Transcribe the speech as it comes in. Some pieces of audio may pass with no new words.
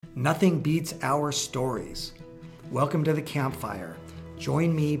Nothing beats our stories. Welcome to the campfire.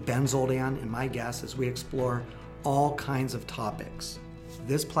 Join me, Ben Zoldan, and my guests as we explore all kinds of topics.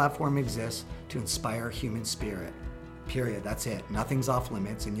 This platform exists to inspire human spirit. Period. That's it. Nothing's off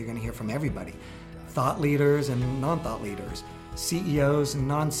limits, and you're going to hear from everybody. Thought leaders and non-thought leaders, CEOs and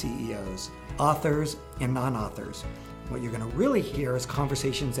non-CEOs, authors and non-authors. What you're going to really hear is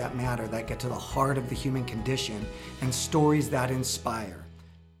conversations that matter, that get to the heart of the human condition, and stories that inspire.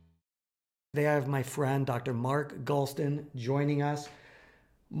 Today I have my friend, Dr. Mark Goulston, joining us.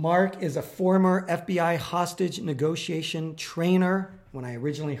 Mark is a former FBI hostage negotiation trainer. When I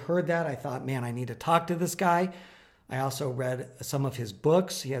originally heard that, I thought, man, I need to talk to this guy. I also read some of his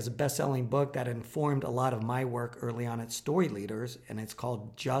books. He has a best-selling book that informed a lot of my work early on at Story Leaders, and it's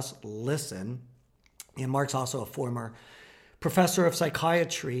called Just Listen. And Mark's also a former professor of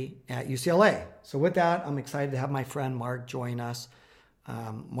psychiatry at UCLA. So with that, I'm excited to have my friend Mark join us.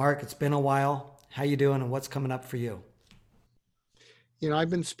 Mark, it's been a while. How you doing, and what's coming up for you? You know, I've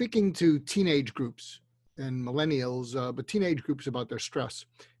been speaking to teenage groups and millennials, but teenage groups about their stress.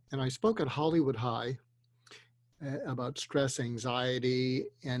 And I spoke at Hollywood High about stress, anxiety,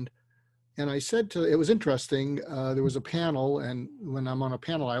 and I said it was interesting, there was a panel, and when I'm on a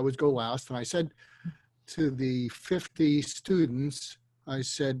panel, I always go last, and I said to the 50 students, I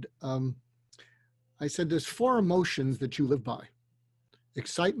said, there's 4 emotions that you live by: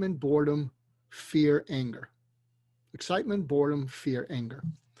 excitement, boredom, fear, anger. Excitement, boredom, fear, anger.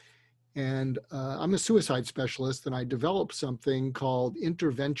 And I'm a suicide specialist, and I developed something called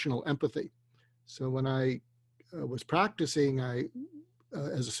interventional empathy. So when I was practicing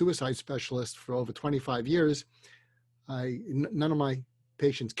as a suicide specialist for over 25 years, none of my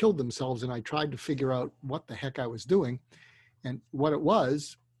patients killed themselves, and I tried to figure out what the heck I was doing. And what it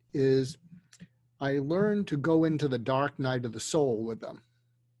was is I learned to go into the dark night of the soul with them.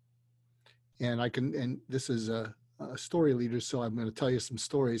 And this is a story leader, so I'm going to tell you some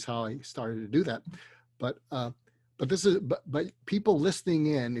stories how I started to do that. But people listening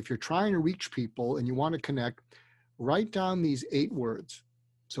in, if you're trying to reach people and you want to connect, write down these 8 words.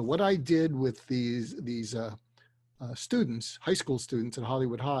 So what I did with these students, high school students at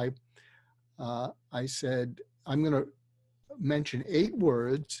Hollywood High, I said, I'm going to mention 8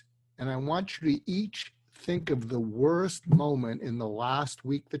 words, and I want you to each think of the worst moment in the last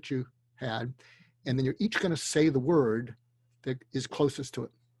week that you had, and then you're each going to say the word that is closest to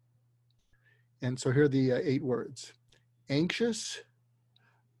it. And so here are the 8 words: anxious,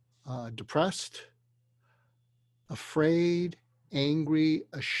 depressed, afraid, angry,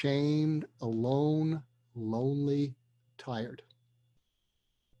 ashamed, alone, lonely, tired.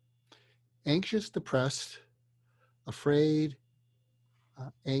 Anxious, depressed, afraid,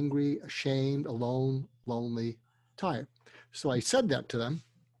 angry, ashamed, alone, lonely, tired. So I said that to them,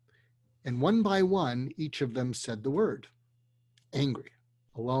 and one by one, each of them said the word: angry,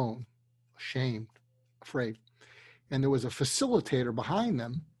 alone, ashamed, afraid. And there was a facilitator behind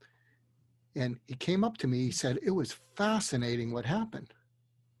them, and he came up to me, he said, it was fascinating what happened.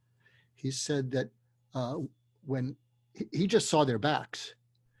 He said that when he just saw their backs,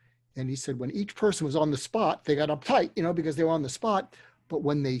 and he said when each person was on the spot, they got uptight, because they were on the spot. But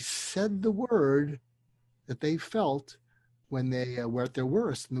when they said the word that they felt when they were at their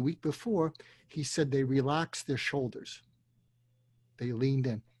worst in the week before, he said they relaxed their shoulders. They leaned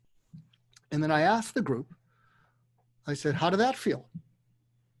in. And then I asked the group, I said, how did that feel?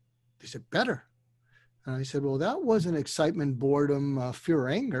 They said, better. And I said, well, that wasn't excitement, boredom, fear, or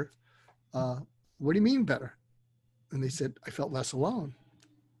anger. What do you mean better? And they said, I felt less alone.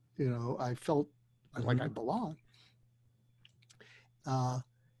 I felt like I belonged.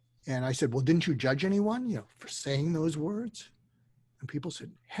 And I said, well, didn't you judge anyone, for saying those words? And people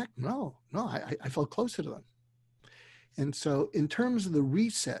said, heck, no, I felt closer to them. And so in terms of the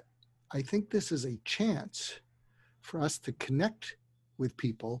reset, I think this is a chance for us to connect with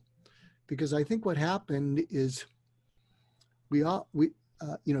people, because I think what happened is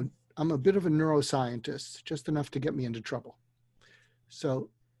I'm a bit of a neuroscientist, just enough to get me into trouble. So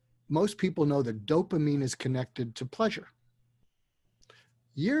most people know that dopamine is connected to pleasure.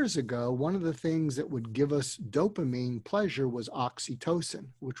 Years ago, one of the things that would give us dopamine pleasure was oxytocin,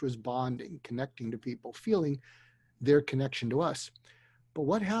 which was bonding, connecting to people, feeling their connection to us. But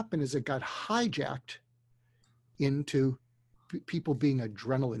what happened is it got hijacked into people being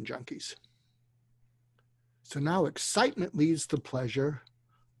adrenaline junkies. So now excitement leads to pleasure.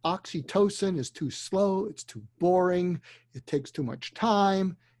 Oxytocin is too slow, it's too boring, it takes too much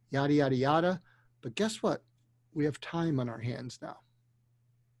time, yada, yada, yada. But guess what? We have time on our hands now.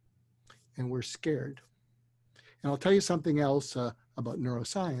 And we're scared. And I'll tell you something else. about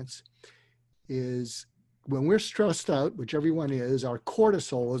neuroscience is when we're stressed out, which everyone is, our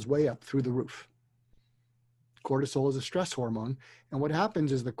cortisol is way up through the roof. Cortisol is a stress hormone. And what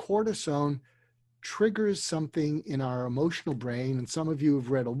happens is the cortisone triggers something in our emotional brain. And some of you have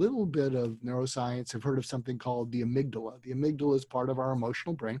read a little bit of neuroscience, have heard of something called the amygdala. The amygdala is part of our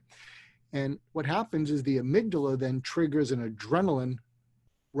emotional brain. And what happens is the amygdala then triggers an adrenaline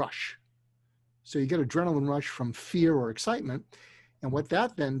rush. So you get adrenaline rush from fear or excitement. And what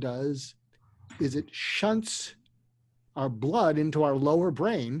that then does is it shunts our blood into our lower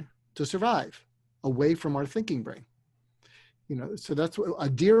brain to survive, away from our thinking brain. So that's what a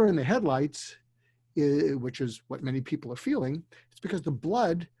deer in the headlights, which is what many people are feeling. It's because the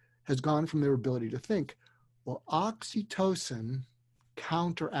blood has gone from their ability to think. Well, oxytocin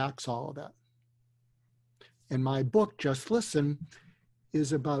counteracts all of that. And my book, Just Listen,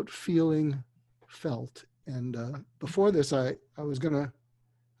 is about feeling felt. And before this, I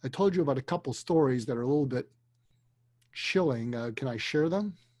told you about a couple stories that are a little bit chilling. Can I share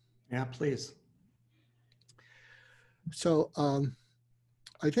them? Yeah, please. So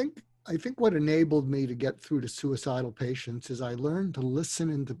I think what enabled me to get through to suicidal patients is I learned to listen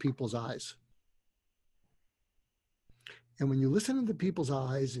into people's eyes. And when you listen into people's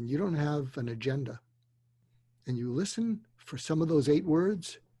eyes and you don't have an agenda, and you listen for some of those 8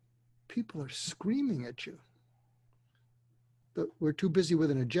 words, people are screaming at you. But we're too busy with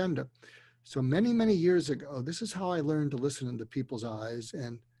an agenda. So many, many years ago, this is how I learned to listen into people's eyes.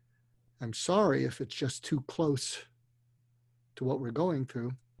 And I'm sorry if it's just too close to what we're going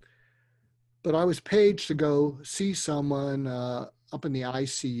through. But I was paged to go see someone up in the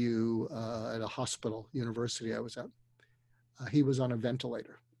ICU at a hospital, university I was at. He was on a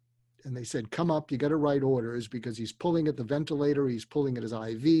ventilator. And they said, come up, you got to write orders because he's pulling at the ventilator, he's pulling at his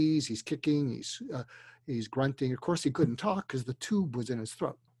IVs, he's kicking, he's grunting. Of course, he couldn't talk because the tube was in his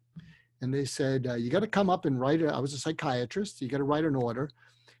throat. And they said, you got to come up and write it. I was a psychiatrist. You got to write an order.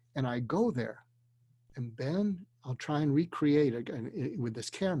 And I go there. And Ben, I'll try and recreate it with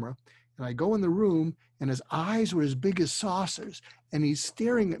this camera. And I go in the room, and his eyes were as big as saucers. And he's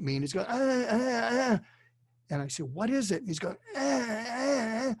staring at me, and he's going, And I said, what is it? And he's going,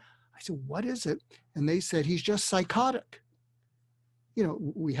 I said, what is it? And they said, he's just psychotic.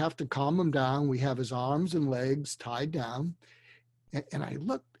 We have to calm him down. We have his arms and legs tied down. And I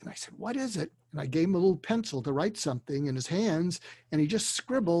looked and I said, what is it? And I gave him a little pencil to write something in his hands, and he just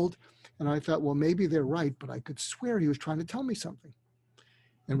scribbled. And I thought, well, maybe they're right, but I could swear he was trying to tell me something.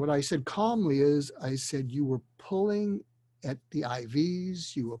 And what I said calmly is, I said, you were pulling at the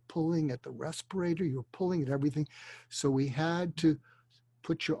IVs, you were pulling at the respirator, you were pulling at everything. So we had to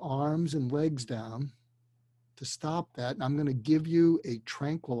put your arms and legs down to stop that. And I'm going to give you a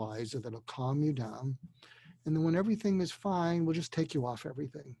tranquilizer that'll calm you down. And then when everything is fine, we'll just take you off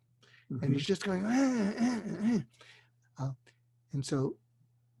everything. Mm-hmm. And he's just going, and so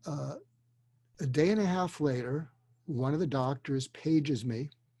a day and a half later, one of the doctors pages me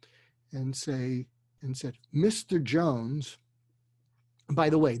and said, Mr. Jones, by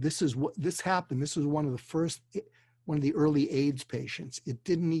the way, this happened. This was one of the early AIDS patients. It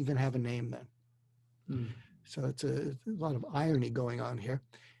didn't even have a name then. Mm. So it's a lot of irony going on here.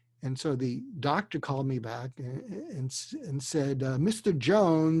 And so the doctor called me back and said, Mr.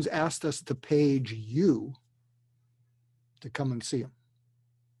 Jones asked us to page you to come and see him.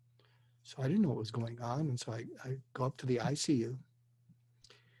 So I didn't know what was going on. And so I go up to the ICU,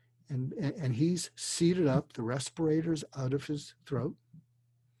 and he's seated up, the respirator's out of his throat.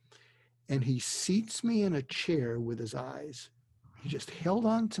 And he seats me in a chair with his eyes. He just held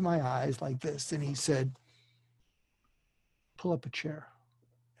on to my eyes like this. And he said, pull up a chair.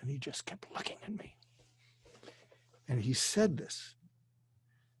 And he just kept looking at me. And he said this.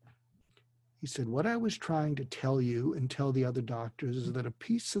 He said, what I was trying to tell you and tell the other doctors is that a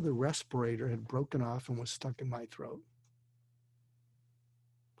piece of the respirator had broken off and was stuck in my throat.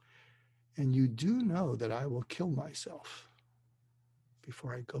 And you do know that I will kill myself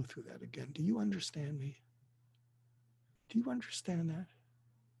before I go through that again. Do you understand me? Do you understand that?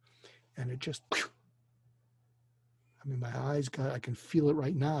 And it just, my eyes I can feel it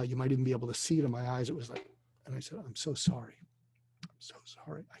right now. You might even be able to see it in my eyes. It was like, and I said, I'm so sorry. I'm so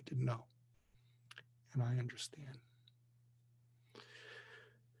sorry. I didn't know. And I understand.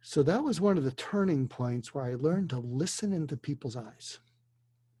 So that was one of the turning points where I learned to listen into people's eyes.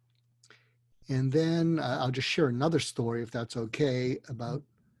 And then I'll just share another story, if that's okay, about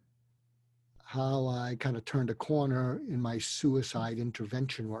how I kind of turned a corner in my suicide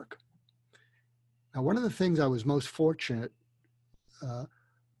intervention work. Now, one of the things I was most fortunate,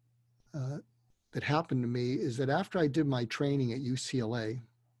 that happened to me is that after I did my training at UCLA,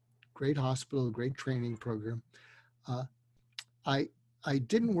 great hospital, great training program, uh, I I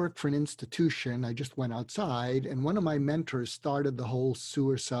didn't work for an institution. I just went outside, and one of my mentors started the whole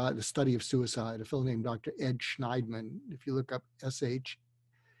suicide, the study of suicide. A fellow named Dr. Ed Schneidman. If you look up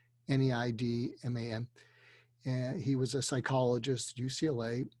SHNEIDMAN, and he was a psychologist at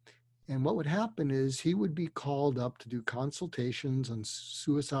UCLA. And what would happen is he would be called up to do consultations on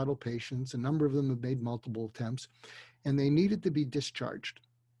suicidal patients. A number of them have made multiple attempts, and they needed to be discharged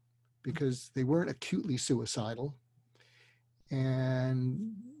because they weren't acutely suicidal.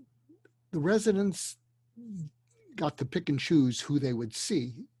 And the residents got to pick and choose who they would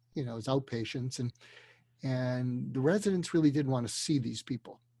see, as outpatients. And the residents really didn't want to see these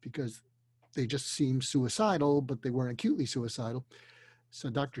people because they just seemed suicidal, but they weren't acutely suicidal. So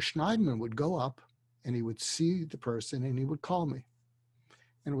Dr. Schneidman would go up and he would see the person and he would call me.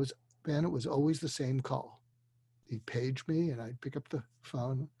 And it was always the same call. He'd page me and I'd pick up the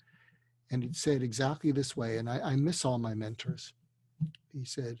phone and he'd say it exactly this way. And I miss all my mentors. He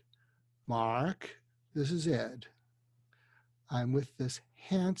said, "Mark, this is Ed. I'm with this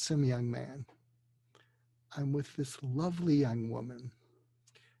handsome young man. I'm with this lovely young woman.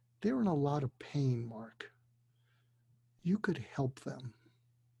 They're in a lot of pain, Mark. You could help them.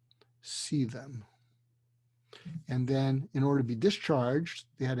 See them." And then in order to be discharged,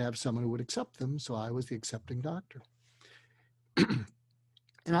 they had to have someone who would accept them. So I was the accepting doctor.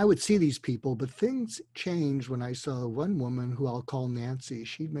 And I would see these people, but things changed when I saw one woman who I'll call Nancy.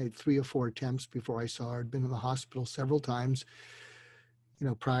 She'd made 3 or 4 attempts before I saw her. I'd been in the hospital several times,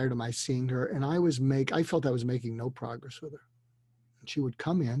 prior to my seeing her. And I felt I was making no progress with her. And she would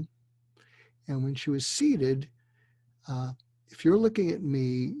come in, and when she was seated, if you're looking at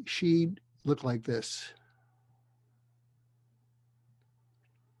me, she'd look like this.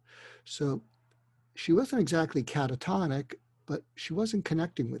 So she wasn't exactly catatonic, but she wasn't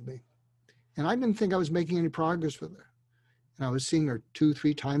connecting with me. And I didn't think I was making any progress with her. And I was seeing her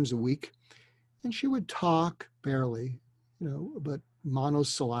 2-3 times a week. And she would talk barely, but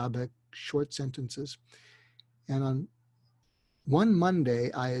monosyllabic, short sentences. And on one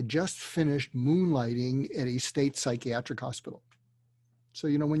Monday, I had just finished moonlighting at a state psychiatric hospital. So,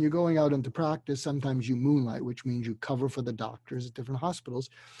 when you're going out into practice, sometimes you moonlight, which means you cover for the doctors at different hospitals.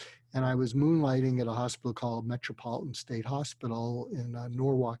 And I was moonlighting at a hospital called Metropolitan State Hospital in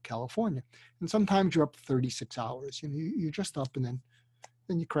Norwalk, California. And sometimes you're up 36 hours. You're just up and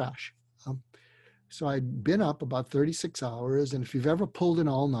then you crash. So I'd been up about 36 hours. And if you've ever pulled an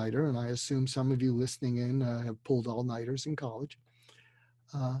all-nighter, and I assume some of you listening in have pulled all-nighters in college.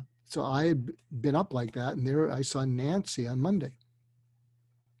 So I had been up like that. And there I saw Nancy on Monday.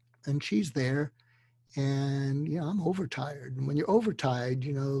 And she's there. And, I'm overtired. And when you're overtired,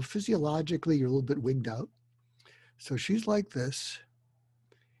 physiologically, you're a little bit wigged out. So she's like this.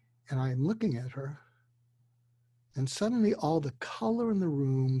 And I'm looking at her. And suddenly all the color in the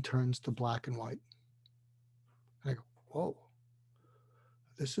room turns to black and white. And I go, whoa,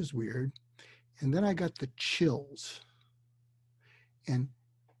 this is weird. And then I got the chills. And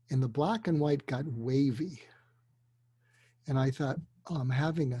the black and white got wavy. And I thought, oh, I'm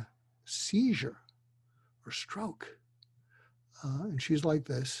having a seizure or stroke. And she's like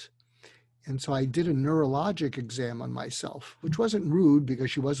this. And so I did a neurologic exam on myself, which wasn't rude because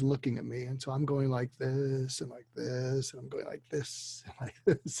she wasn't looking at me. And so I'm going like this and like this, and I'm going like this and like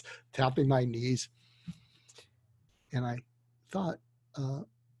this, tapping my knees. And I thought,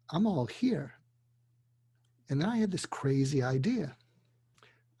 I'm all here. And then I had this crazy idea.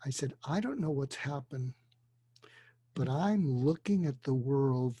 I said, I don't know what's happened, but I'm looking at the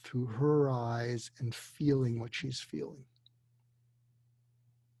world through her eyes and feeling what she's feeling.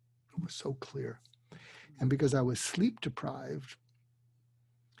 It was so clear. And because I was sleep deprived,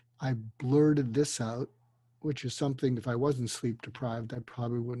 I blurted this out, which is something, if I wasn't sleep deprived, I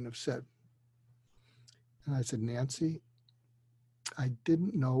probably wouldn't have said. And I said, Nancy, I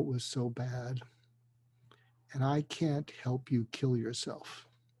didn't know it was so bad, and I can't help you kill yourself.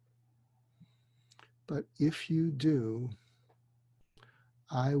 But if you do,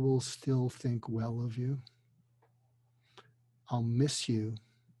 I will still think well of you. I'll miss you.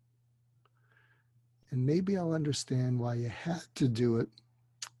 And maybe I'll understand why you had to do it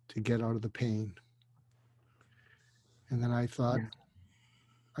to get out of the pain. And then I thought,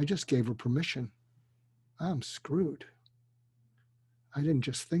 I just gave her permission. I'm screwed. I didn't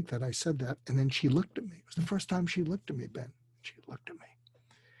just think that, I said that. And then she looked at me. It was the first time she looked at me, Ben. She looked at me.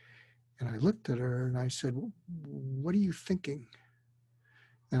 And I looked at her and I said, what are you thinking?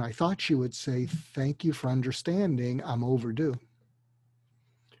 And I thought she would say, thank you for understanding, I'm overdue.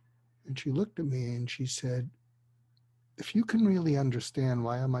 And she looked at me and she said, if you can really understand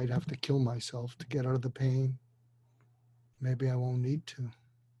why I might have to kill myself to get out of the pain, maybe I won't need to.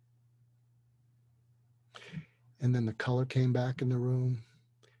 And then the color came back in the room.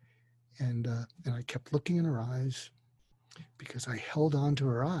 And I kept looking in her eyes because I held on to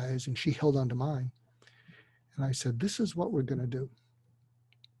her eyes and she held on to mine. And I said, this is what we're going to do.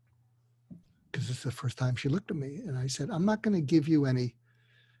 Because this is the first time she looked at me. And I said, I'm not going to give you any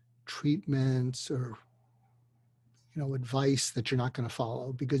treatments or, advice that you're not going to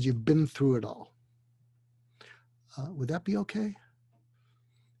follow because you've been through it all. Would that be okay?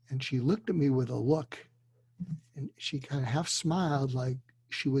 And she looked at me with a look and she kind of half smiled like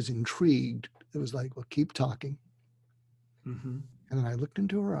she was intrigued. It was like, well, keep talking. Mm-hmm. And then I looked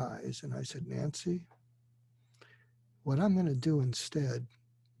into her eyes and I said, Nancy, what I'm going to do instead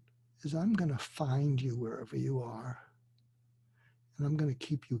is I'm going to find you wherever you are. And I'm going to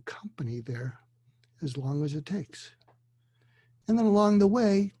keep you company there as long as it takes. And then along the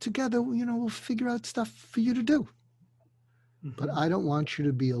way, together, we'll figure out stuff for you to do. Mm-hmm. But I don't want you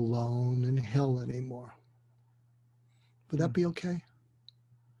to be alone in hell anymore. Would that be okay?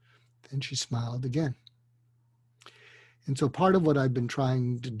 Then she smiled again. And so part of what I've been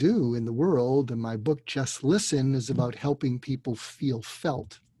trying to do in the world, and my book, Just Listen, is about helping people feel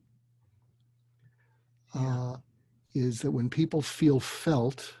felt. Is that when people feel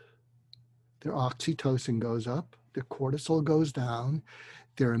felt, their oxytocin goes up, their cortisol goes down,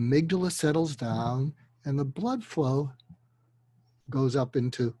 their amygdala settles down, and the blood flow goes up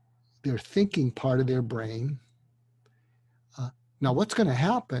into their thinking part of their brain. Now, what's going to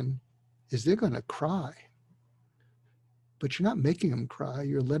happen is they're going to cry. But you're not making them cry,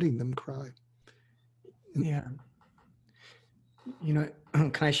 you're letting them cry. Yeah.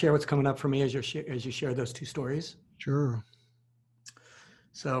 Can I share what's coming up for me as you share those two stories? Sure.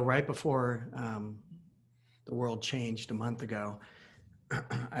 So right before the world changed a month ago,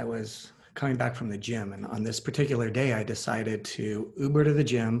 I was coming back from the gym. And on this particular day, I decided to Uber to the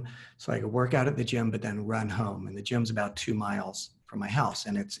gym so I could work out at the gym, but then run home. And the gym's about 2 miles from my house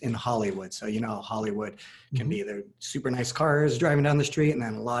and it's in Hollywood. So, Hollywood can be either super nice cars driving down the street and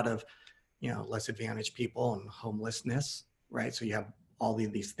then a lot of, less advantaged people and homelessness, right? So you have all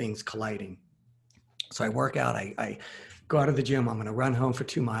these things colliding. So I work out, I go out of the gym, I'm going to run home for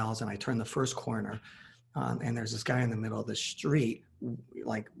 2 miles and I turn the first corner and there's this guy in the middle of the street,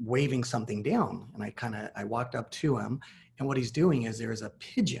 like waving something down. And I walked up to him and what he's doing is there's a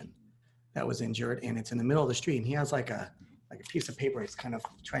pigeon that was injured and it's in the middle of the street and he has like a piece of paper. He's kind of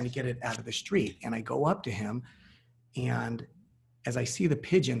trying to get it out of the street. And I go up to him and as I see the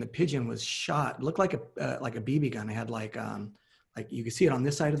pigeon was shot, it looked like a BB gun. It had like you could see it on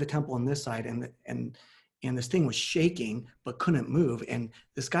this side of the temple and this side and this thing was shaking but couldn't move. And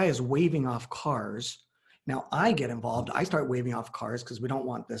this guy is waving off cars. Now I get involved. I start waving off cars because we don't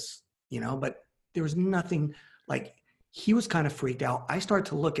want this, but there was nothing like he was kind of freaked out. I start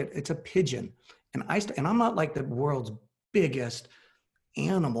to look at it's a pigeon and I'm not like the world's biggest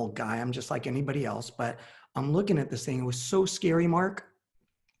animal guy. I'm just like anybody else, but I'm looking at this thing. It was so scary, Mark.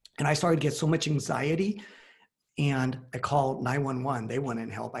 And I started to get so much anxiety and I called 911. They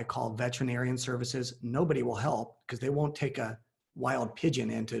wouldn't help. I called veterinarian services. Nobody will help because they won't take a wild pigeon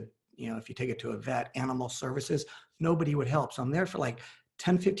into, if you take it to a vet, animal services, nobody would help. So I'm there for like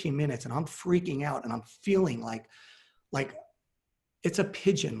 10, 15 minutes and I'm freaking out and I'm feeling like it's a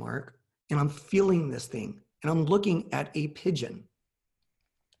pigeon, Mark. And I'm feeling this thing. And I'm looking at a pigeon.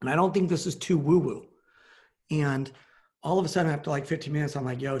 And I don't think this is too woo-woo. And all of a sudden, after like 15 minutes, I'm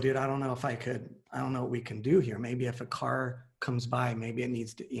like, yo, dude, I don't know what we can do here. Maybe if a car comes by, maybe it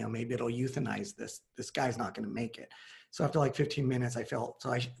needs to, maybe it'll euthanize this. This guy's not going to make it. So after like 15 minutes,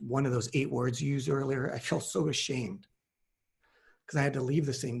 one of those 8 words you used earlier, I felt so ashamed because I had to leave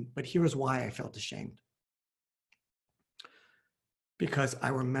this thing. But here's why I felt ashamed. Because I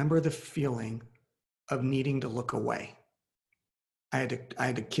remember the feeling of needing to look away. I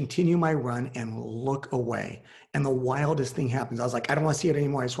had to continue my run and look away. And the wildest thing happens. I was like, I don't want to see it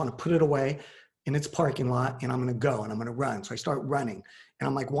anymore. I just want to put it away in its parking lot and I'm going to go and I'm going to run. So I start running and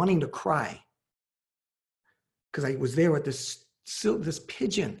I'm like wanting to cry because I was there with this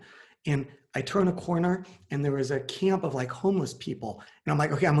pigeon and I turn a corner and there was a camp of like homeless people. And I'm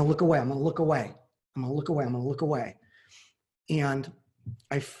like, okay, I'm going to look away. I'm going to look away. I'm going to look away. I'm going to look away. And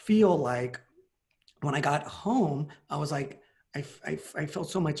I feel like when I got home, I was like, I felt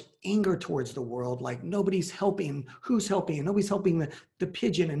so much anger towards the world, like nobody's helping, who's helping? And nobody's helping the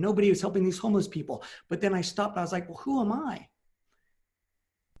pigeon and nobody was helping these homeless people. But then I stopped, I was like, well, who am I?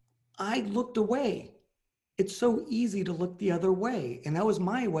 I looked away. it's so easy to look the other way. And that was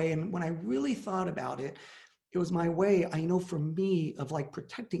my way. And when I really thought about it, it was my way, I know for me, of like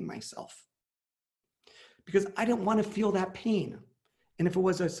protecting myself, because I didn't want to feel that pain. And if it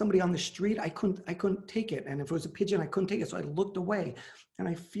was somebody on the street, I couldn't take it. And if it was a pigeon, I couldn't take it. So I looked away. And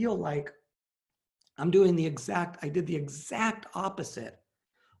I feel like I did the exact opposite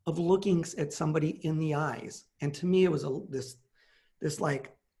of looking at somebody in the eyes. And to me, it was this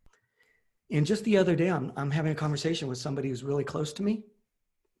like, and just the other day, I'm having a conversation with somebody who's really close to me.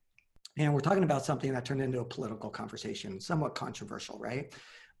 And we're talking about something that turned into a political conversation, somewhat controversial, right?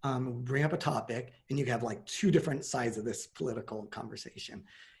 Bring up a topic and you have like two different sides of this political conversation.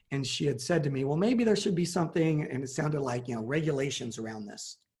 And she had said to me, well, maybe there should be something, and it sounded like, regulations around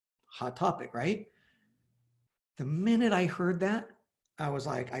this hot topic, right? The minute I heard that, I was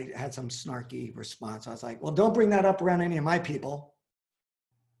like, I had some snarky response. I was like, well, don't bring that up around any of my people.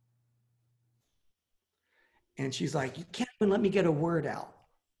 And she's like, you can't even let me get a word out.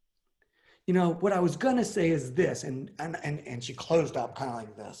 What I was going to say is this. And she closed up kind of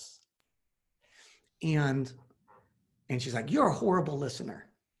like this. And she's like, you're a horrible listener.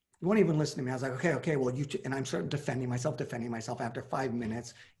 You won't even listen to me. I was like, okay, well, and I'm sort of defending myself. After 5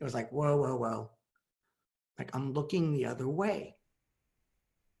 minutes, it was like, whoa. Like, I'm looking the other way.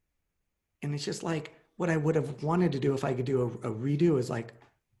 And it's just like, what I would have wanted to do if I could do a redo is like,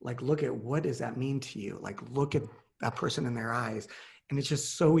 look at, what does that mean to you? Like, look at that person in their eyes. And it's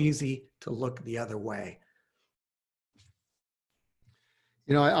just so easy to look the other way.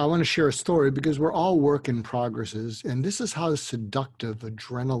 I want to share a story because we're all work in progresses, and this is how seductive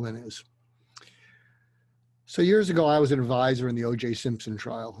adrenaline is. So years ago, I was an advisor in the O.J. Simpson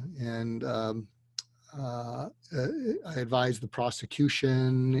trial, and I advised the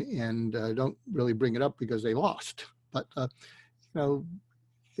prosecution, and don't really bring it up because they lost. But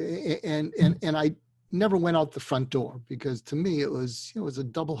and I never went out the front door because to me it was a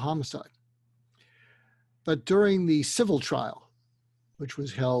double homicide. But during the civil trial, which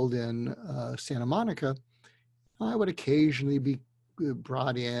was held in Santa Monica, I would occasionally be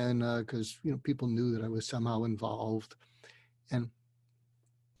brought in because people knew that I was somehow involved, and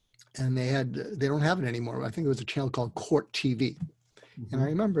they don't have it anymore. I think it was a channel called Court TV. Mm-hmm. And I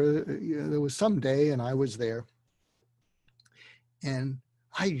remember there was some day and I was there and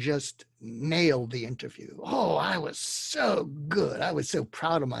I just nailed the interview. Oh, I was so good. I was so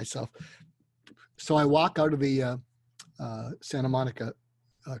proud of myself. So I walk out of the Santa Monica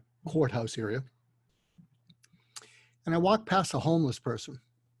courthouse area and I walk past a homeless person.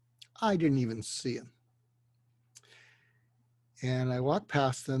 I didn't even see him. And I walk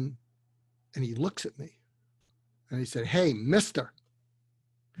past him and he looks at me and he said, "Hey, mister."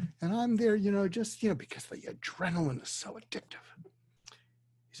 And I'm there, just, because the adrenaline is so addictive.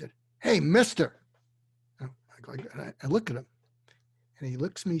 He said, "Hey, mister." I look at him and he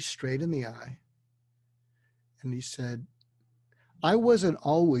looks me straight in the eye and he said, "I wasn't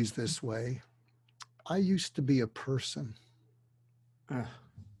always this way. I used to be a person."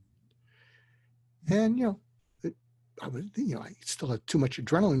 And, I still had too much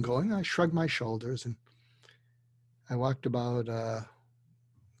adrenaline going. I shrugged my shoulders and I walked about a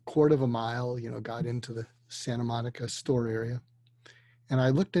quarter of a mile, got into the Santa Monica store area. And I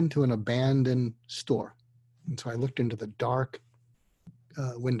looked into an abandoned store. And so I looked into the dark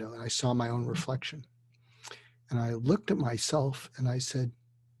window and I saw my own reflection. And I looked at myself and I said,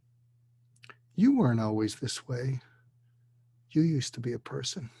 "You weren't always this way. You used to be a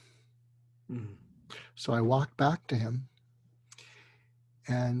person." Mm. So I walked back to him.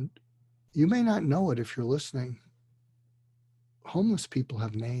 And you may not know it if you're listening. Homeless people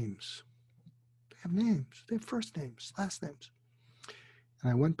have names. They have names. They have first names, last names.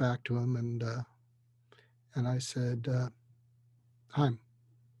 And I went back to him and I said, "Hi,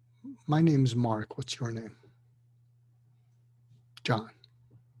 my name's Mark. What's your name?" "John."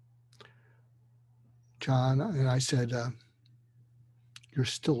 "John," and I said, "You're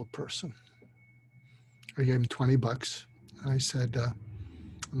still a person." I gave him $20. And I said,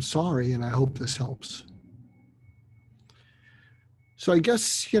 "I'm sorry, and I hope this helps." So I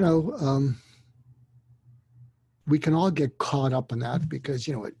guess, we can all get caught up in that because,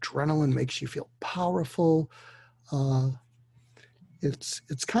 adrenaline makes you feel powerful.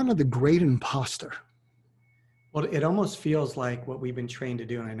 It's kind of the great imposter. Well, it almost feels like what we've been trained to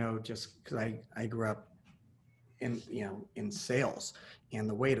do. And I know just because I grew up in sales, and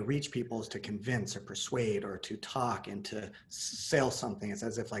the way to reach people is to convince or persuade or to talk and to sell something. It's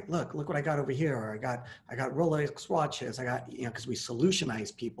as if like, look what I got over here, or I got Rolex watches. I got, because we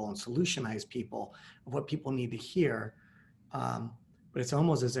solutionize people of what people need to hear. but it's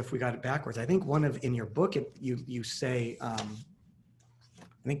almost as if we got it backwards. I think in your book, you say, I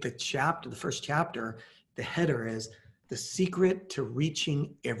think the first chapter, the header is the secret to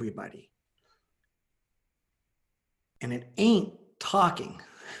reaching everybody. And it ain't talking.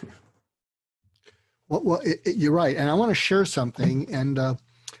 Well, you're right. And I want to share something. And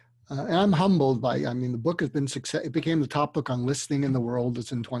I'm humbled by, I mean, the book has been success. It became the top book on listening in the world.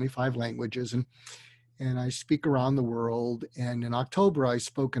 It's in 25 languages. And I speak around the world. And in October, I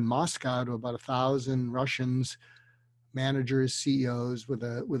spoke in Moscow to about 1,000 Russians, managers, CEOs, with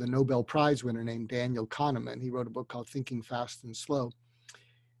a Nobel Prize winner named Daniel Kahneman. He wrote a book called Thinking Fast and Slow.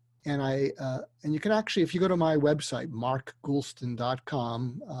 And and you can actually, if you go to my website,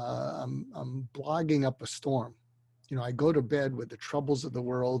 markgoulston.com, I'm blogging up a storm. You know, I go to bed with the troubles of the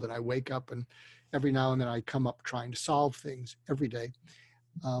world, and I wake up, and every now and then I come up trying to solve things every day.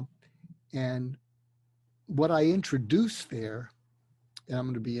 And what I introduce there, and I'm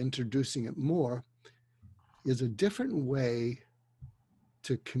going to be introducing it more, is a different way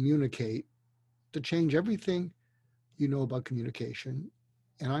to communicate, to change everything you know about communication.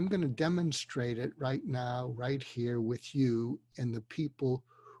 And I'm going to demonstrate it right now, right here with you and the people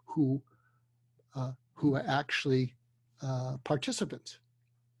who are actually participants.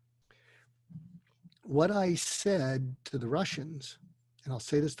 What I said to the Russians, and I'll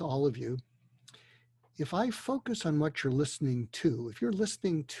say this to all of you, if I focus on what you're listening to, if you're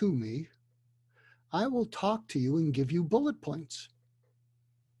listening to me, I will talk to you and give you bullet points.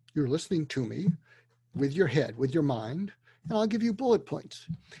 You're listening to me with your head, with your mind, and I'll give you bullet points.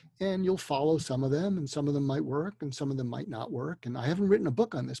 And you'll follow some of them, and some of them might work, and some of them might not work. And I haven't written a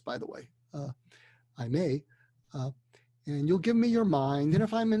book on this, by the way. I may. And you'll give me your mind. And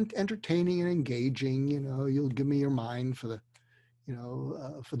if I'm entertaining and engaging, you know, you'll give me your mind for the,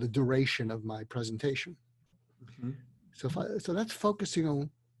 for the duration of my presentation. Mm-hmm. So that's focusing on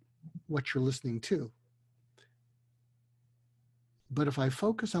what you're listening to. But if I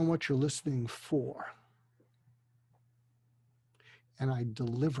focus on what you're listening for, and I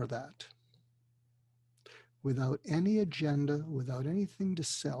deliver that without any agenda, without anything to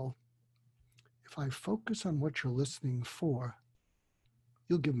sell, if I focus on what you're listening for,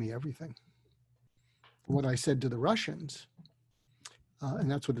 you'll give me everything. What I said to the Russians,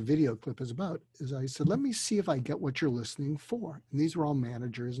 and that's what the video clip is about, is I said, let me see if I get what you're listening for. And these were all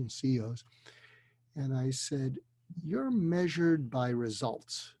managers and CEOs. And I said, you're measured by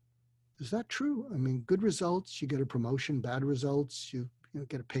results. Is that true? I mean, good results, you get a promotion, bad results, you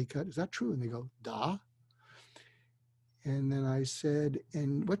get a pay cut. Is that true? And they go, da. And then I said,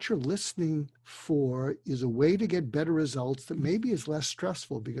 and what you're listening for is a way to get better results that maybe is less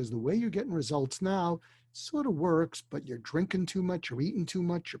stressful, because the way you're getting results now sort of works, but you're drinking too much, you're eating too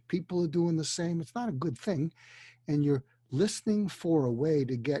much, your people are doing the same. It's not a good thing. And you're listening for a way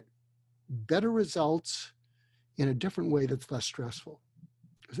to get better results in a different way that's less stressful.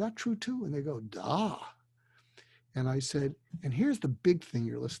 Is that true too? And they go, duh. And I said, and here's the big thing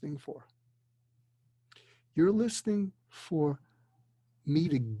you're listening for. You're listening for me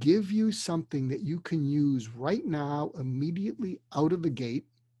to give you something that you can use right now, immediately out of the gate.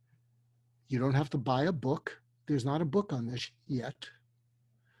 You don't have to buy a book. There's not a book on this yet.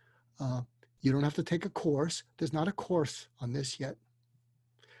 You don't have to take a course. There's not a course on this yet.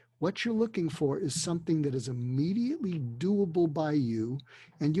 What you're looking for is something that is immediately doable by you,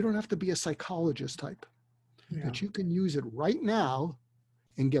 and you don't have to be a psychologist type. Yeah. That you can use it right now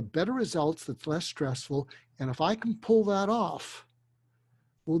and get better results that's less stressful. And if I can pull that off,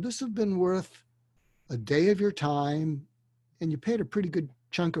 will this have been worth a day of your time? And you paid a pretty good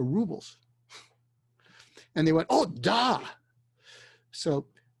chunk of rubles. And they went, oh, duh. So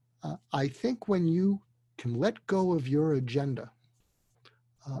I think when you can let go of your agenda,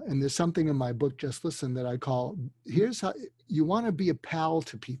 and there's something in my book, Just Listen, that I call, here's how you want to be a pal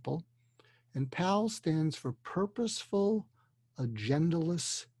to people. And PAL stands for purposeful,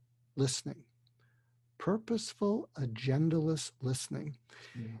 agendaless listening. Purposeful, agendaless listening,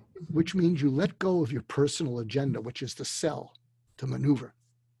 which means you let go of your personal agenda, which is to sell, to maneuver.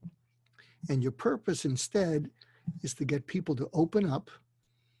 And your purpose instead is to get people to open up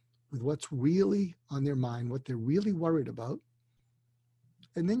with what's really on their mind, what they're really worried about,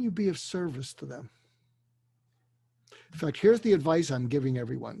 and then you be of service to them. In fact, here's the advice I'm giving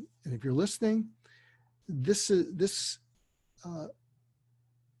everyone. And if you're listening,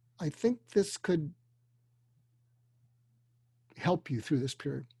 I think this could help you through this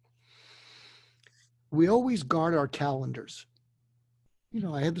period. We always guard our calendars.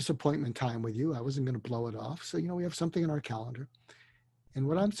 I had this appointment time with you. I wasn't going to blow it off. So, we have something in our calendar. And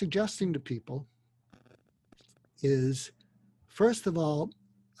what I'm suggesting to people is First of all,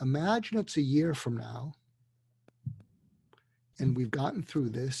 imagine it's a year from now, and we've gotten through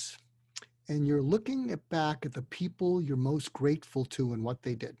this, and you're looking back at the people you're most grateful to and what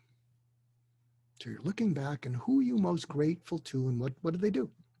they did. So you're looking back and who are you most grateful to and what did they do?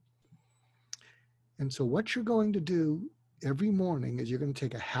 And so what you're going to do every morning is you're going to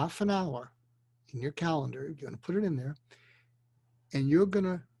take a half an hour in your calendar, you're going to put it in there, and you're going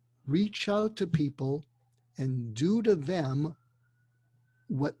to reach out to people and do to them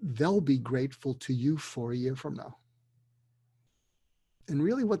what they'll be grateful to you for a year from now. And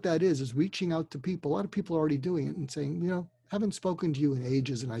really what that is reaching out to people. A lot of people are already doing it and saying, haven't spoken to you in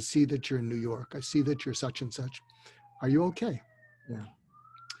ages, and I see that you're in New York. I see that you're such and such. Are you okay? Yeah.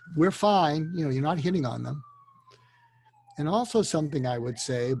 We're fine. You're not hitting on them. And also something I would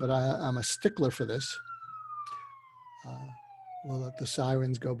say, but I'm a stickler for this. We'll let the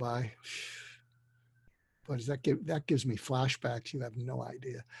sirens go by. What does that give? That gives me flashbacks. You have no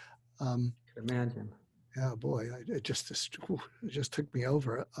idea. Can imagine. Yeah, boy, it just took me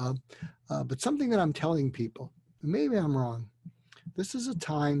over. But something that I'm telling people, maybe I'm wrong. This is a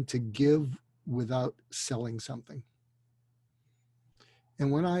time to give without selling something.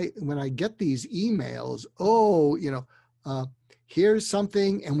 And when I get these emails, here's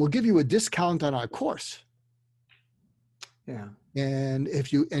something, and we'll give you a discount on our course. Yeah. And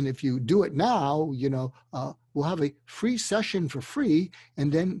if you do it now, we'll have a free session for free,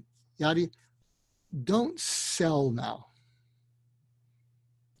 and then yada. Don't sell now.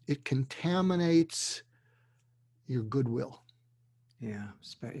 It contaminates your goodwill. Yeah.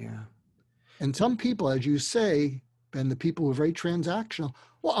 Yeah. And some people, as you say, Ben, the people who are very transactional,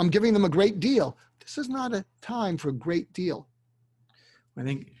 well, I'm giving them a great deal. This is not a time for a great deal. I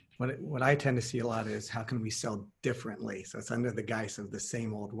think what I tend to see a lot is how can we sell differently? So it's under the guise of the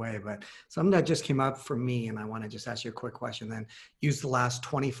same old way. But something that just came up for me, and I want to just ask you a quick question, then use the last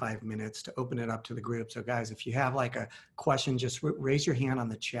 25 minutes to open it up to the group. So guys, if you have like a question, just raise your hand on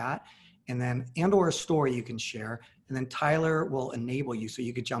the chat, and or a story you can share. And then Tyler will enable you so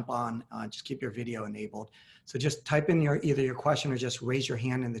you could jump on, just keep your video enabled. So just type in either your question or just raise your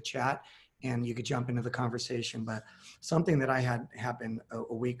hand in the chat, and you could jump into the conversation. But something that I had happen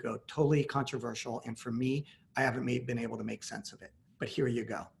a week ago, totally controversial. And for me, I haven't been able to make sense of it. But here you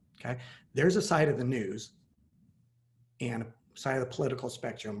go, okay? There's a side of the news and a side of the political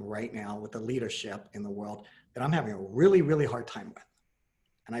spectrum right now with the leadership in the world that I'm having a really, really hard time with.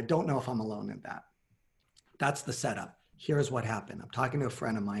 And I don't know if I'm alone in that. That's the setup. Here's what happened. I'm talking to a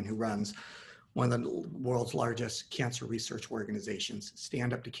friend of mine who runs one of the world's largest cancer research organizations,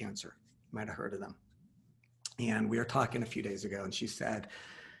 Stand Up to Cancer. You might have heard of them. And we were talking a few days ago, and she said,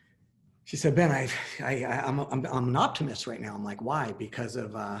 Ben, I'm an optimist right now. I'm like, why? Because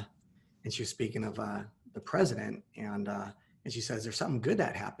of, and she was speaking of the president, and she says, there's something good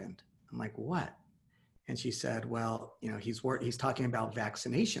that happened. I'm like, what? And she said, well, he's talking about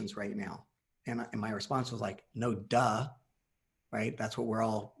vaccinations right now. And my response was like, no, duh, right? That's what we're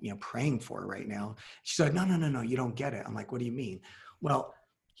all, praying for right now. She said, no, you don't get it. I'm like, what do you mean? Well,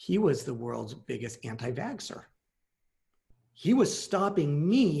 he was the world's biggest anti-vaxxer. He was stopping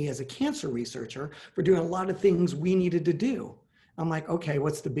me as a cancer researcher for doing a lot of things we needed to do. I'm like, okay,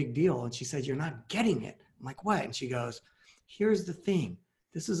 what's the big deal? And she said, you're not getting it. I'm like, what? And she goes, here's the thing.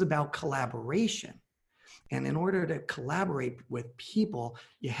 This is about collaboration. And in order to collaborate with people,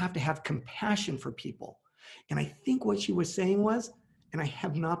 you have to have compassion for people. And I think what she was saying was, and I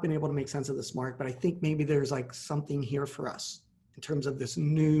have not been able to make sense of this, Mark, but I think maybe there's like something here for us in terms of this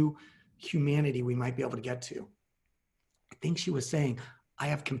new humanity we might be able to get to. I think she was saying, I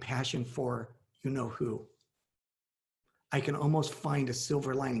have compassion for you know who. I can almost find a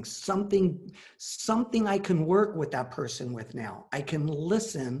silver lining, something I can work with that person with now. I can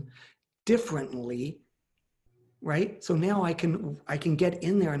listen differently, right? So now I can get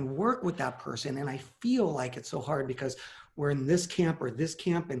in there and work with that person. And I feel like it's so hard because we're in this camp or this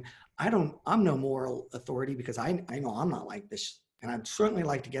camp, and I'm no moral authority because I know I'm not like this. And I'd certainly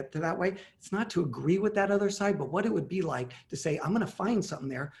like to get to that way. It's not to agree with that other side, but what it would be like to say, I'm going to find something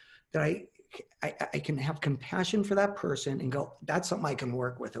there that I can have compassion for that person and go, that's something I can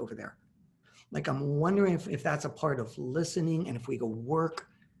work with over there. Like, I'm wondering if that's a part of listening and if we go work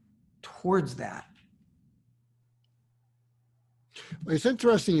towards that. Well, it's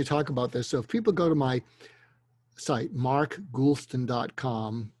interesting you talk about this. So if people go to my site,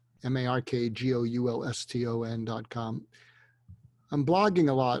 markgoulston.com, markgoulston.com, I'm blogging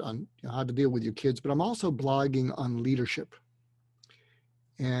a lot on how to deal with your kids, but I'm also blogging on leadership.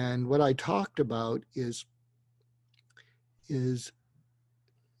 And what I talked about is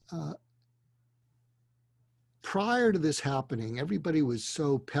prior to this happening, everybody was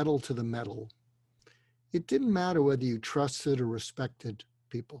so pedal to the metal. It didn't matter whether you trusted or respected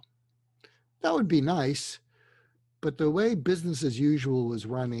people. That would be nice, but the way business as usual was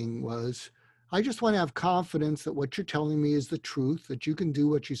running was, I just want to have confidence that what you're telling me is the truth, that you can do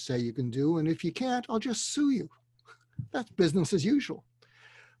what you say you can do, and if you can't, I'll just sue you. That's business as usual.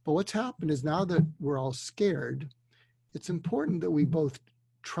 But what's happened is now that we're all scared, it's important that we both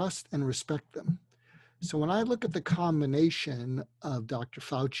trust and respect them. So when I look at the combination of Dr.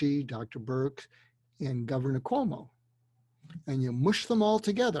 Fauci, Dr. Birx, and Governor Cuomo, and you mush them all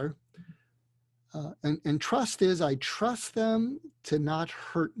together, and trust is, I trust them to not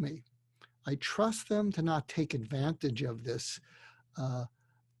hurt me. I trust them to not take advantage of this, to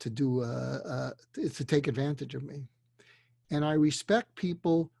take advantage of me. And I respect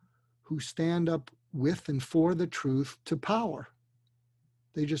people who stand up with and for the truth to power.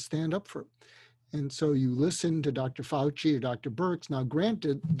 They just stand up for it. And so you listen to Dr. Fauci or Dr. Birx. Now,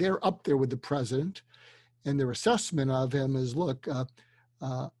 granted, they're up there with the president, and their assessment of him is, look,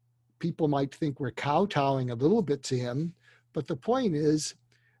 people might think we're kowtowing a little bit to him, but the point is,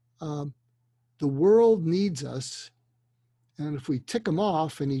 the world needs us, and if we tick him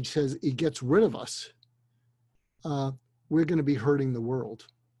off and he says he gets rid of us, we're going to be hurting the world.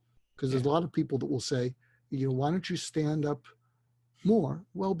 Because there's a lot of people that will say, why don't you stand up more?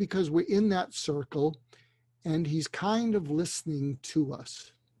 Well, because we're in that circle, and he's kind of listening to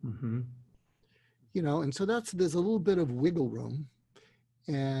us. Mm-hmm. And so there's a little bit of wiggle room.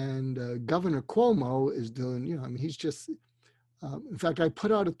 And Governor Cuomo is doing, he's just, in fact, I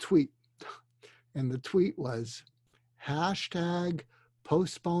put out a tweet, and the tweet was,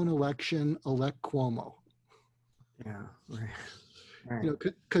 #postpone election, elect Cuomo. Yeah, right.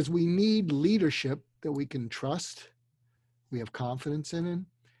 Because we need leadership that we can trust, we have confidence in,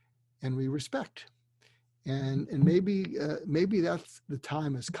 and we respect. And maybe that's the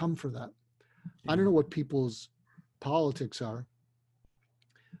time has come for that. I don't know what people's politics are,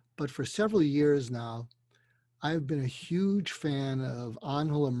 but for several years now, I've been a huge fan of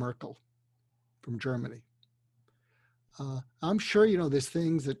Angela Merkel from Germany. I'm sure, there's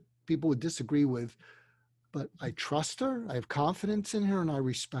things that people would disagree with, but I trust her, I have confidence in her, and I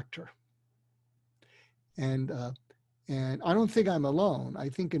respect her. And I don't think I'm alone. I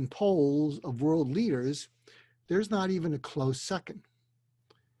think in polls of world leaders, there's not even a close second.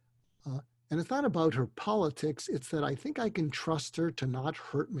 And it's not about her politics. It's that I think I can trust her to not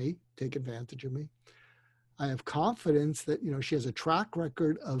hurt me, take advantage of me. I have confidence that, she has a track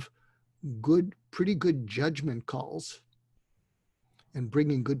record of pretty good judgment calls and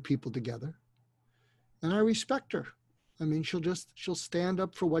bringing good people together. And I respect her. I mean, she'll stand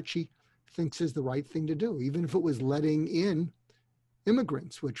up for what she thinks is the right thing to do, even if it was letting in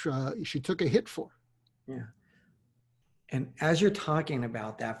immigrants, which she took a hit for. Yeah. And as you're talking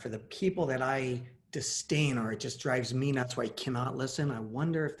about that, for the people that I disdain, or it just drives me nuts, why I cannot listen, I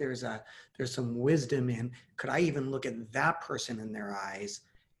wonder if there's some wisdom in, could I even look at that person in their eyes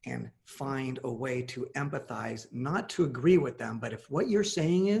and find a way to empathize, not to agree with them, but if what you're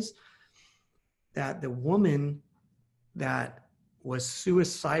saying is that the woman that was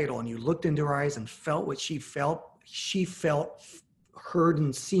suicidal and you looked into her eyes and felt what she felt heard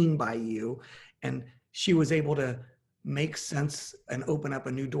and seen by you, and she was able to make sense and open up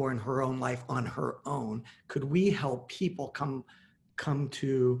a new door in her own life on her own, could we help people come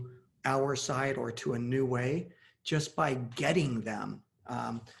to our side or to a new way just by getting them?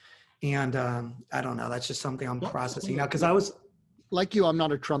 I don't know, that's just something I'm processing now, because I was like you, I'm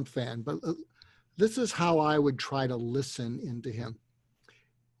not a Trump fan, but this is how I would try to listen into him.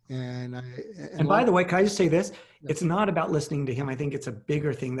 And by the way, can I just say this? Yeah. It's not about listening to him. I think it's a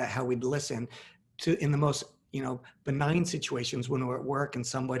bigger thing that how we'd listen to in the most, benign situations when we're at work and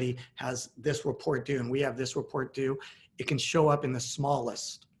somebody has this report due and we have this report due, it can show up in the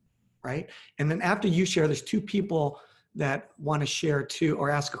smallest, right? And then after you share, there's two people that want to share too, or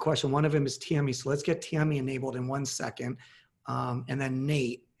ask a question. One of them is Tammy. So let's get Tammy enabled in 1 second. And then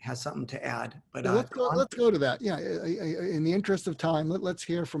Nate has something to add. But let's go to that. Yeah, in the interest of time, let's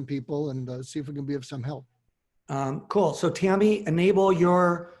hear from people and see if we can be of some help. Cool. So Tammy, enable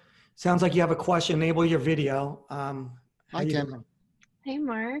your, sounds like you have a question, enable your video. Hi, Tammy. Hey,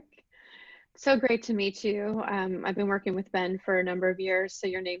 Mark. So great to meet you. I've been working with Ben for a number of years, so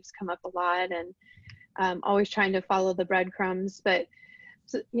your name's come up a lot, and always trying to follow the breadcrumbs. But,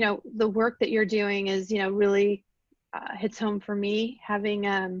 the work that you're doing is, really hits home for me, having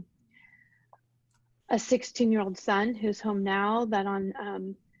a 16-year-old son who's home now, that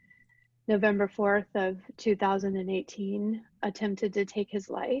on November 4th of 2018 attempted to take his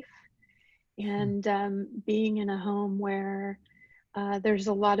life. And being in a home where there's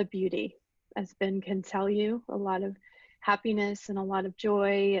a lot of beauty, as Ben can tell you, a lot of happiness and a lot of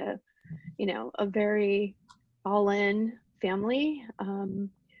joy, a very all-in family.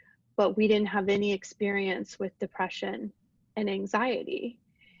 But we didn't have any experience with depression and anxiety.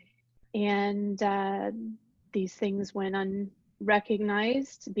 And these things went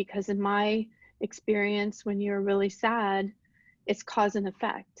unrecognized because in my experience, when you're really sad, it's cause and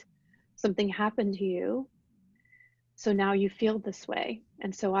effect. Something happened to you, so now you feel this way.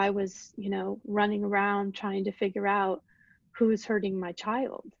 And so I was, running around trying to figure out who's hurting my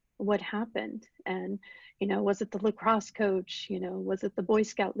child, what happened. And, was it the lacrosse coach? Was it the Boy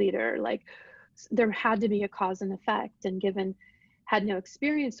Scout leader? Like, there had to be a cause and effect. And given had no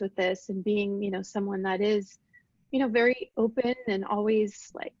experience with this, and being, someone that is, very open and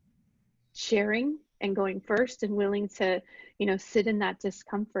always like sharing and going first and willing to, sit in that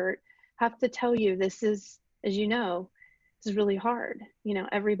discomfort, have to tell you, this is, as you know, is really hard.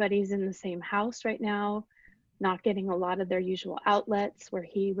 Everybody's in the same house right now, not getting a lot of their usual outlets where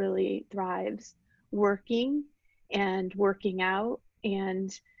he really thrives, working and working out,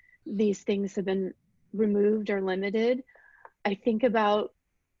 and these things have been removed or limited. I think about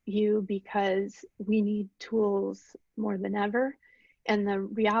you because we need tools more than ever. And the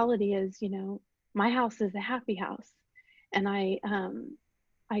reality is, my house is a happy house. And I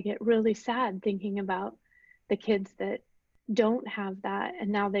get really sad thinking about the kids that don't have that, and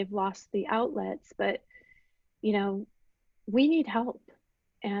now they've lost the outlets. But, we need help.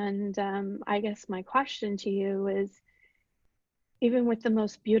 And I guess my question to you is, even with the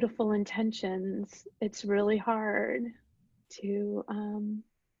most beautiful intentions, it's really hard to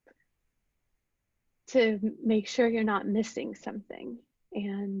make sure you're not missing something.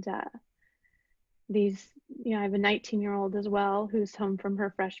 And these, I have a 19-year-old as well who's home from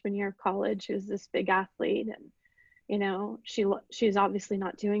her freshman year of college, who's this big athlete, and she's obviously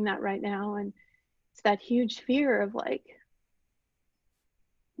not doing that right now. And it's that huge fear of like,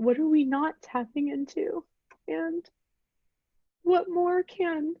 what are we not tapping into, and what more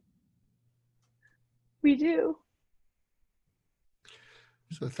can we do?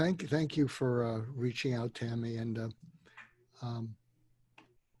 So thank you for reaching out, Tammy, and I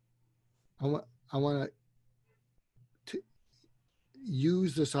want to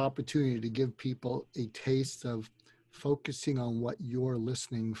use this opportunity to give people a taste of focusing on what you're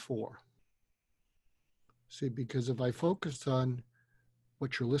listening for. See, because if I focus on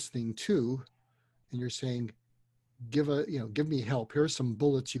what you're listening to, and you're saying, give me help, here's some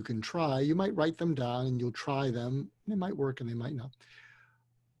bullets you can try, you might write them down and you'll try them. They might work and they might not.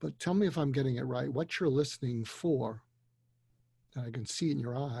 But tell me if I'm getting it right. What you're listening for, and I can see it in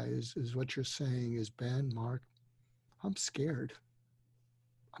your eyes, is what you're saying is, Ben, Mark, I'm scared.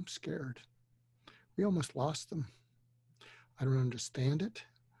 I'm scared. We almost lost them. I don't understand it.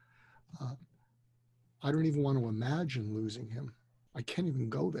 I don't even want to imagine losing him. I can't even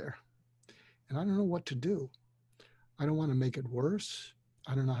go there. And I don't know what to do. I don't want to make it worse.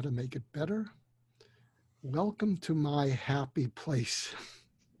 I don't know how to make it better. Welcome to my happy place.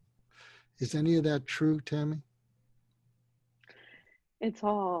 Is any of that true, Tammy? It's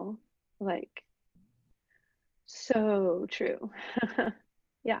all like so true.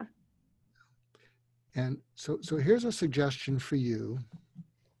 Yeah. And so here's a suggestion for you.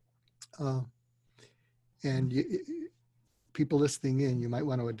 And people listening in, you might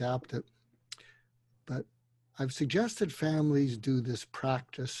want to adapt it. But I've suggested families do this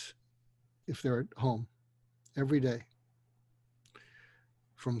practice if they're at home every day.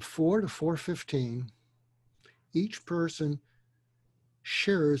 From 4 to 4:15, each person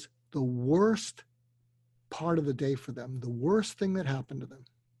shares the worst part of the day for them, the worst thing that happened to them.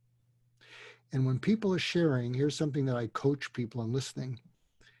 And when people are sharing, here's something that I coach people on listening.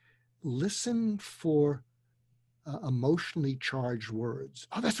 Listen for emotionally charged words.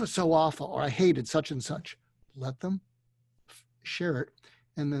 Oh, this was so awful, or I hated such and such. Let them share it.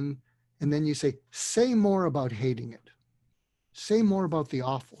 And then you say more about hating it. Say more about the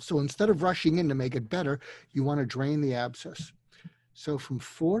awful. So instead of rushing in to make it better, you want to drain the abscess. So from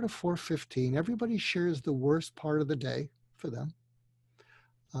 4 to 4:15, everybody shares the worst part of the day for them.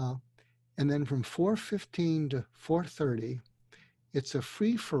 And then from 4:15 to 4:30, it's a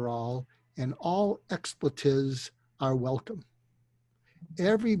free-for-all, and all expletives are welcome.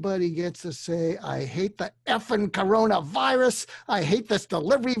 Everybody gets to say, I hate the effing coronavirus. I hate this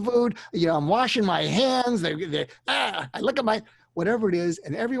delivery food. I'm washing my hands. I look at my, whatever it is,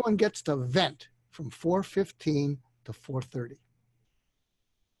 and everyone gets to vent from 4:15 to 4:30.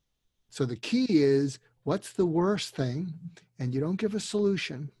 So the key is, what's the worst thing? And you don't give a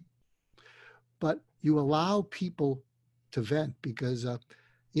solution. but you allow people to vent because,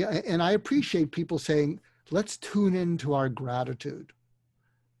 yeah, and I appreciate people saying, let's tune into our gratitude.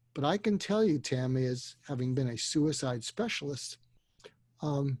 But I can tell you, Tammy, as having been a suicide specialist,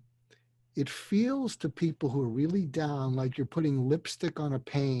 it feels to people who are really down like you're putting lipstick on a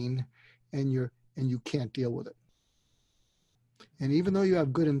pain and you can't deal with it. And even though you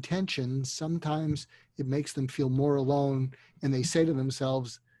have good intentions, sometimes it makes them feel more alone, and they say to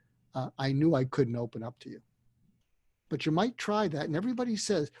themselves, I knew I couldn't open up to you. But you might try that, and everybody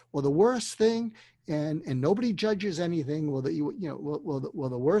says, well, the worst thing, and nobody judges anything. Well,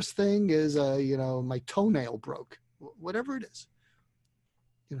 the worst thing is, my toenail broke, whatever it is.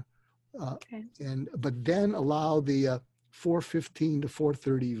 Okay. But then allow the 4:15 to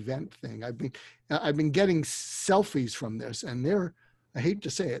 4:30 vent thing. I've been getting selfies from this, and I hate to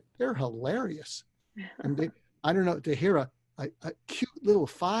say it, they're hilarious. And I don't know, to hear a cute little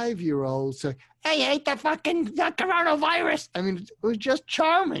 5-year-old say, "Hey, I hate the coronavirus." I mean, it was just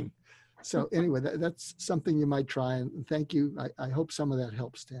charming. So anyway, that's something you might try. And thank you. I hope some of that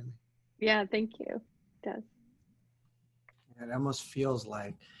helps, Tammy. Yeah, thank you. It does. It almost feels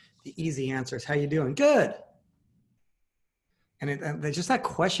like the easy answer is, how you doing? Good. And just that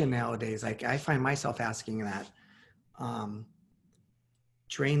question nowadays, like I find myself asking that.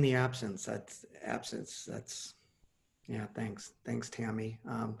 Drain the absence. That's yeah, thanks. Thanks, Tammy.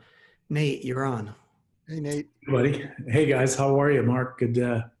 Nate, you're on. Hey, Nate. Hey, buddy. Hey, guys. How are you, Mark? Good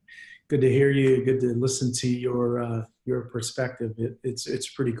to hear you. Good to listen to your perspective. It's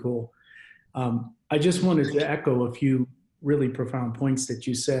pretty cool. I just wanted to echo a few really profound points that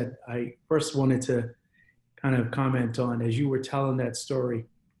you said. I first wanted to kind of comment on, as you were telling that story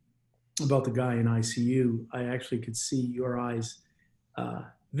about the guy in ICU, I actually could see your eyes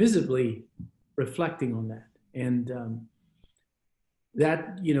visibly reflecting on that. And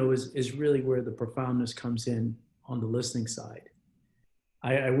that, is really where the profoundness comes in on the listening side.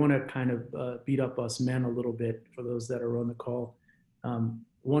 I want to kind of beat up us men a little bit for those that are on the call.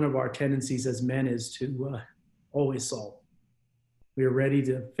 One of our tendencies as men is to always solve. We are ready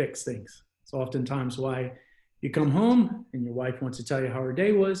to fix things. It's oftentimes why you come home and your wife wants to tell you how her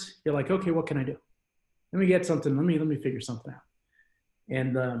day was. You're like, okay, what can I do? Let me get something. Let me figure something out.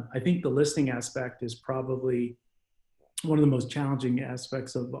 And I think the listening aspect is probably one of the most challenging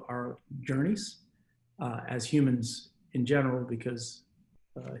aspects of our journeys as humans in general, because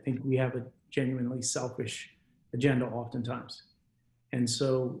I think we have a genuinely selfish agenda oftentimes. And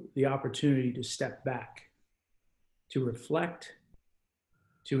so the opportunity to step back, to reflect,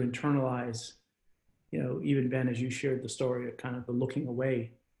 to internalize, even Ben, as you shared the story of kind of the looking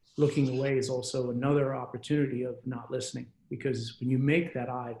away is also another opportunity of not listening, because when you make that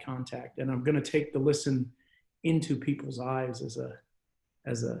eye contact, and I'm going to take the listen into people's eyes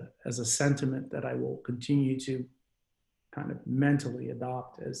as a sentiment that I will continue to kind of mentally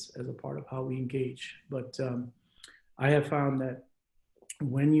adopt as a part of how we engage. But I have found that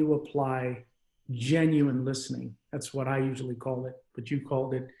when you apply genuine listening, that's what I usually call it, but you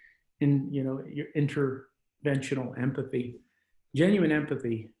called it your interventional empathy. Genuine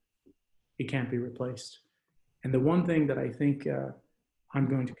empathy, it can't be replaced. And the one thing that I think I'm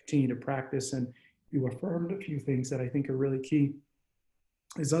going to continue to practice, and you affirmed a few things that I think are really key,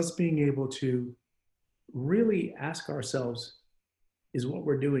 is us being able to really ask ourselves, is what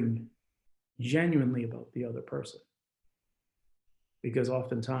we're doing genuinely about the other person? Because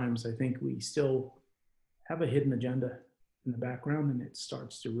oftentimes I think we still have a hidden agenda in the background, and it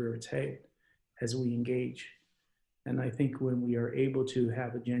starts to rear its head as we engage. And I think when we are able to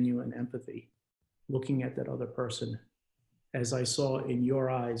have a genuine empathy, looking at that other person, as I saw in your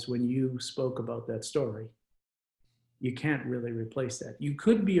eyes when you spoke about that story, you can't really replace that. You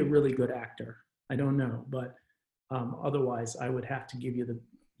could be a really good actor, I don't know, but otherwise I would have to give you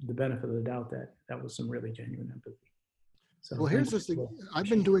the benefit of the doubt that that was some really genuine empathy. So, well, here's the thing. I've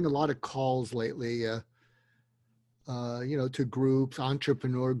been doing a lot of calls lately, to groups,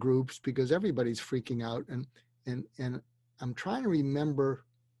 entrepreneur groups, because everybody's freaking out. And I'm trying to remember,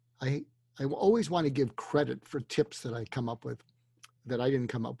 I always want to give credit for tips that I come up with, that I didn't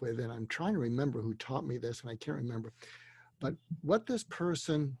come up with. And I'm trying to remember who taught me this, and I can't remember. But what this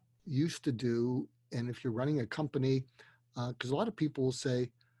person used to do, and if you're running a company, because a lot of people will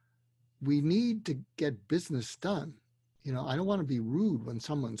say, we need to get business done. I don't want to be rude when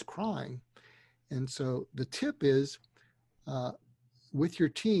someone's crying. And so the tip is, with your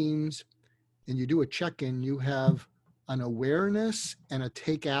teams, and you do a check-in, you have an awareness and a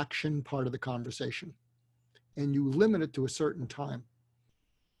take action part of the conversation. And you limit it to a certain time.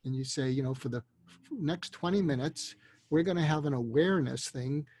 And you say, for the next 20 minutes, we're going to have an awareness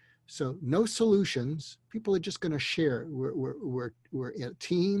thing. So no solutions. People are just going to share. We're a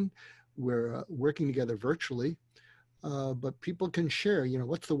team. We're working together virtually, but people can share.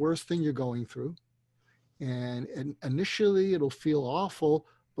 What's the worst thing you're going through? And initially it'll feel awful,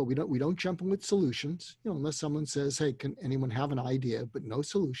 but we don't jump in with solutions. Unless someone says, "Hey, can anyone have an idea?" But no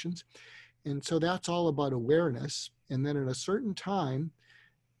solutions. And so that's all about awareness. And then at a certain time,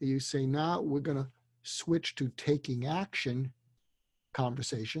 you say, "Now we're going to switch to taking action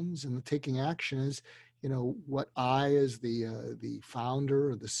conversations." And the taking action is, what I, as the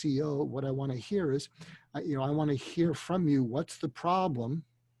founder or the CEO, what I want to hear is, I want to hear from you. What's the problem?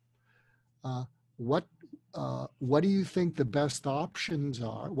 What do you think the best options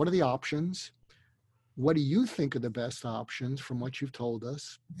are? What are the options? What do you think are the best options from what you've told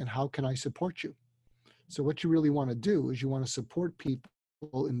us? And how can I support you? So what you really want to do is you want to support people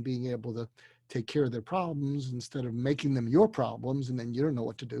in being able to take care of their problems instead of making them your problems, and then you don't know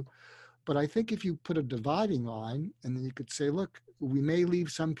what to do. But I think if you put a dividing line, and then you could say, look, we may leave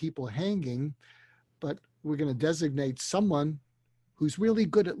some people hanging, but we're going to designate someone who's really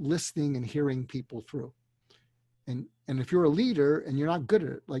good at listening and hearing people through. And if you're a leader and you're not good at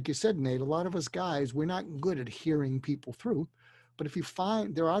it, like you said, Nate, a lot of us guys, we're not good at hearing people through. But if you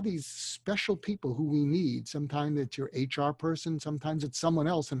find there are these special people who we need, sometimes it's your HR person, sometimes it's someone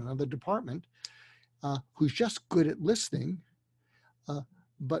else in another department who's just good at listening,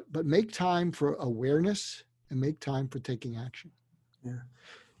 but make time for awareness and make time for taking action. Yeah.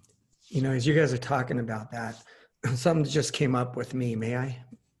 As you guys are talking about that, something just came up with me. May I?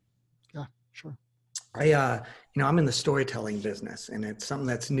 Yeah, sure. I'm in the storytelling business, and it's something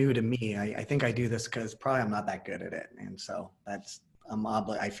that's new to me. I think I do this because probably I'm not that good at it. And so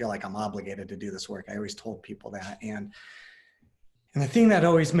I feel like I'm obligated to do this work. I always told people that. And the thing that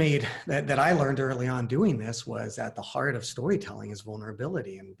always made that I learned early on doing this was at the heart of storytelling is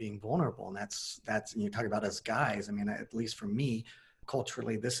vulnerability and being vulnerable. And that's, you talk about as guys, I mean, at least for me,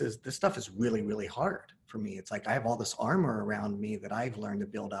 culturally, this stuff is really, really hard for me. It's like I have all this armor around me that I've learned to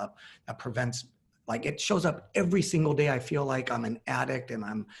build up that prevents, like it shows up every single day. I feel like I'm an addict and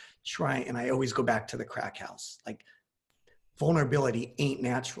I'm trying, and I always go back to the crack house. Like vulnerability ain't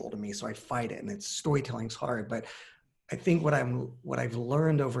natural to me. So I fight it, and it's storytelling's hard. But I think what I've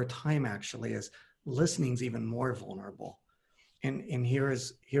learned over time actually is listening's even more vulnerable. And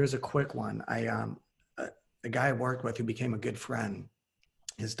here's a quick one. The guy I worked with who became a good friend,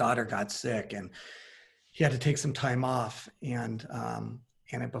 his daughter got sick and he had to take some time off. And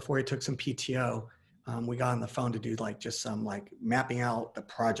before he took some PTO, we got on the phone to do just some mapping out the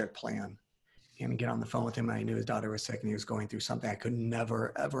project plan and get on the phone with him. And I knew his daughter was sick and he was going through something I could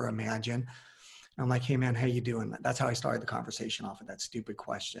never, ever imagine. I'm like, "Hey man, how you doing?" That's how I started the conversation off with that stupid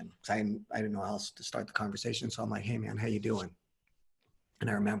question. Cause I didn't know how else to start the conversation. So I'm like, "Hey man, how you doing?" And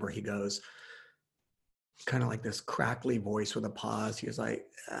I remember he goes, kind of like this crackly voice with a pause. He was like,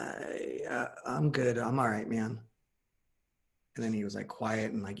 "I'm good. I'm all right, man." And then he was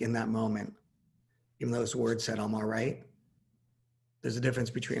quiet. And in that moment, even though those words said, "I'm all right," there's a difference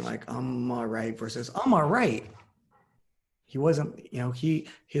between "I'm all right" versus "I'm all right." He wasn't,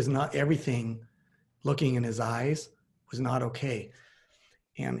 he's not, everything looking in his eyes was not okay.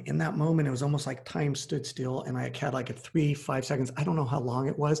 And in that moment, it was almost like time stood still. And I had a 3-5 seconds. I don't know how long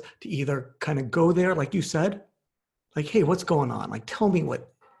it was to either kind of go there, like you said, "Hey, what's going on? Tell me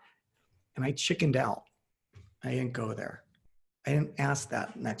what." And I chickened out. I didn't go there. I didn't ask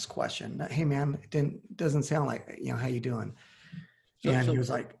that next question. "Hey man, it doesn't sound like, how you doing?" And he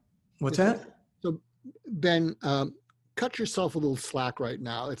was like, "What's that?" So Ben, cut yourself a little slack right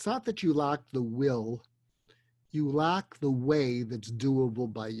now. It's not that you lack the will. You lack the way that's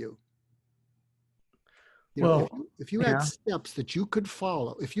doable by you. If you had steps that you could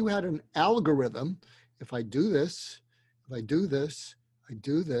follow, if you had an algorithm, if I do this, if I do this, I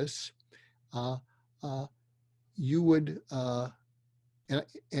do this, you would,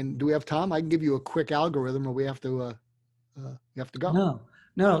 and do we have time? I can give you a quick algorithm, or we have to go.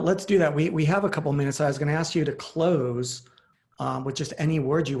 No, let's do that. We have a couple minutes. I was going to ask you to close with just any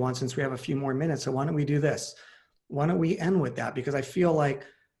words you want, since we have a few more minutes. So why don't we do this? Why don't we end with that? Because I feel like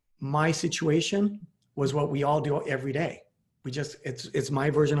my situation was what we all do every day. It's my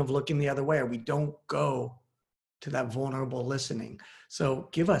version of looking the other way, or we don't go to that vulnerable listening. So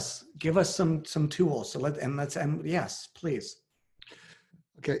give us some tools. So let's end. Yes, please.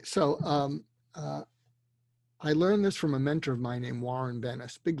 Okay. So I learned this from a mentor of mine named Warren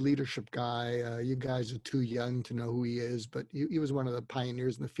Bennis, big leadership guy. You guys are too young to know who he is, but he was one of the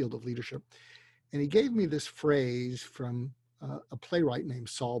pioneers in the field of leadership. And he gave me this phrase from a playwright named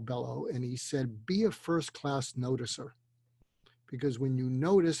Saul Bellow. And he said, "Be a first-class noticer." because when you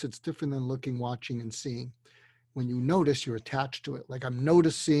notice, it's different than looking, watching, and seeing. When you notice, you're attached to it. Like I'm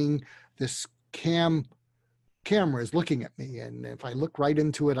noticing this camera is looking at me, and if I look right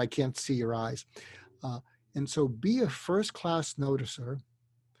into it, I can't see your eyes. And so be a first-class noticer,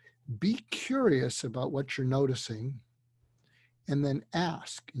 be curious about what you're noticing, and then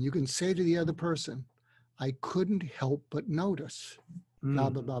ask. And you can say to the other person, I couldn't help but notice, blah,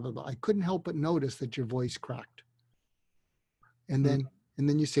 blah, blah, blah, blah. I couldn't help but notice that your voice cracked. And then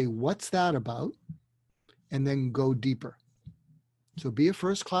you say, what's that about? And then go deeper. So be a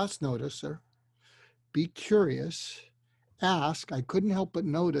first-class noticer, be curious, ask. I couldn't help but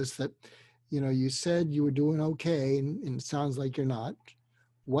notice that, you said you were doing okay, and it sounds like you're not.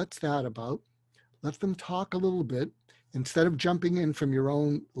 What's that about? Let them talk a little bit. Instead of jumping in from your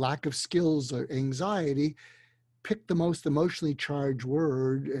own lack of skills or anxiety, pick the most emotionally charged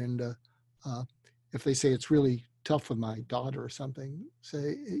word. And if they say it's really tough with my daughter or something,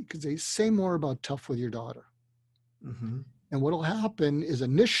 say more about tough with your daughter. Mm-hmm. And what'll happen is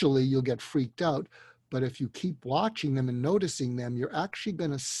initially you'll get freaked out, but if you keep watching them and noticing them, you're actually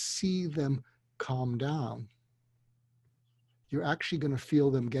going to see them calm down. You're actually going to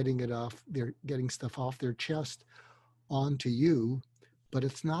feel them getting stuff off their chest onto you, but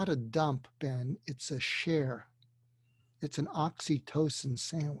it's not a dump, Ben. It's a share. It's an oxytocin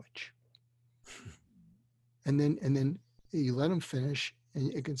sandwich. And then you let them finish,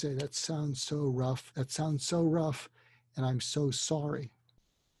 and you can say, that sounds so rough. That sounds so rough, and I'm so sorry.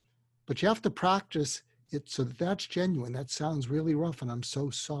 But you have to practice it so that that's genuine. That sounds really rough, and I'm so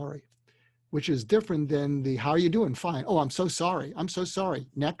sorry, which is different than the, how are you doing? Fine. Oh, I'm so sorry. I'm so sorry.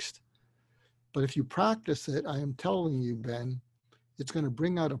 Next. But if you practice it, I am telling you, Ben, it's going to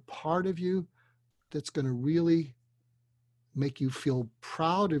bring out a part of you that's going to really make you feel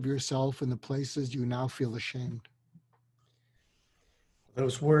proud of yourself in the places you now feel ashamed.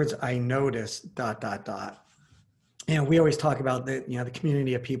 Those words, I noticed, ... We always talk about the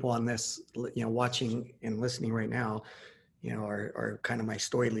community of people on this, watching and listening right now, are kind of my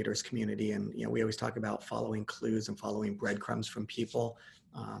story leaders community. And, we always talk about following clues and following breadcrumbs from people.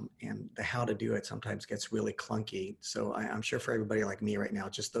 And the how to do it sometimes gets really clunky. So I'm sure for everybody like me right now,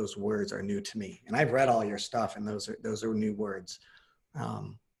 just those words are new to me. And I've read all your stuff, and those are new words.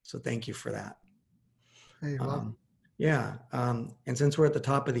 So thank you for that. Hey, you're welcome. Yeah. And since we're at the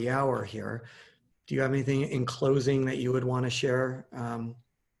top of the hour here, do you have anything in closing that you would want to share?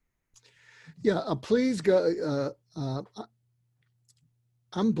 Please go.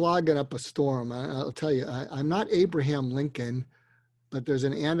 I'm blogging up a storm. I'll tell you, I'm not Abraham Lincoln, but there's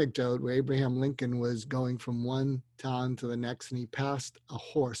an anecdote where Abraham Lincoln was going from one town to the next, and he passed a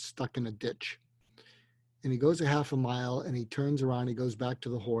horse stuck in a ditch. And he goes a half a mile, and he turns around, he goes back to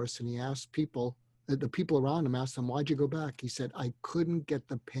the horse, and he asks the people around him asked him, why'd you go back? He said, I couldn't get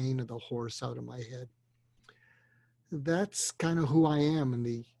the pain of the horse out of my head. That's kind of who I am in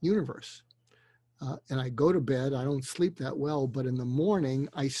the universe. And I go to bed, I don't sleep that well, but in the morning,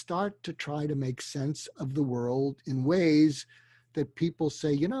 I start to try to make sense of the world in ways that people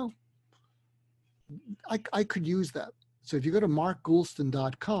say, I could use that. So if you go to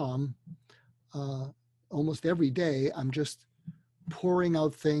markgoulston.com, almost every day, I'm just pouring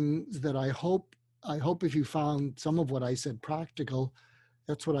out things that I hope if you found some of what I said practical,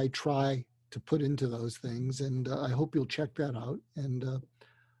 that's what I try to put into those things. And I hope you'll check that out. And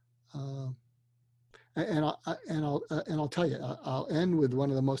I'll tell you, I'll end with one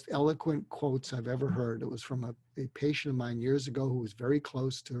of the most eloquent quotes I've ever heard. It was from a patient of mine years ago who was very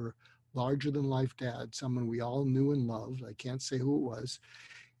close to her larger than life dad, someone we all knew and loved. I can't say who it was.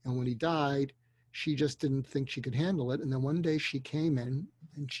 And when he died, she just didn't think she could handle it. And then one day she came in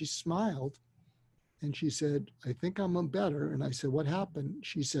and she smiled and she said, I think I'm better. And I said, what happened?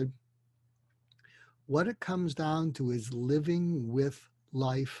 She said, what it comes down to is living with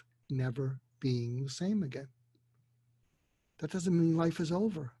life never being the same again. That doesn't mean life is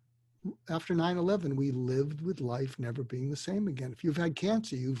over. After 9/11, we lived with life never being the same again. If you've had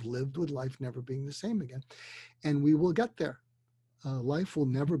cancer, you've lived with life never being the same again. And we will get there. Life will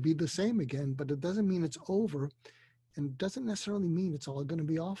never be the same again, but it doesn't mean it's over, and it doesn't necessarily mean it's all going to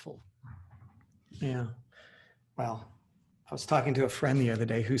be awful. Yeah. Well, I was talking to a friend the other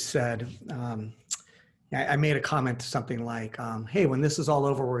day who said, I made a comment to something like, hey, when this is all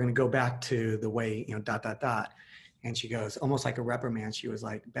over, we're going to go back to the way, ... And she goes, almost like a reprimand. She was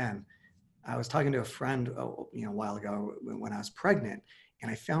like, Ben, I was talking to a friend, a while ago when I was pregnant. And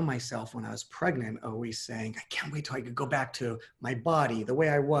I found myself when I was pregnant always saying, I can't wait till I could go back to my body, the way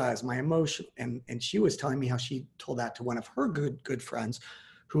I was, my emotion. And she was telling me how she told that to one of her good friends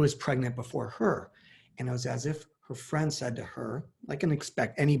who was pregnant before her. And it was as if her friend said to her, I can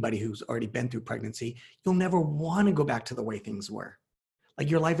expect anybody who's already been through pregnancy, you'll never want to go back to the way things were. Like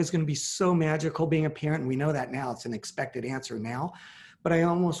your life is going to be so magical being a parent. And we know that now. It's an expected answer now. But I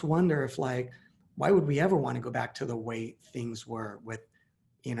almost wonder if like, why would we ever want to go back to the way things were with,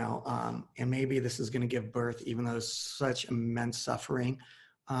 you know, and maybe this is going to give birth, even though it's such immense suffering,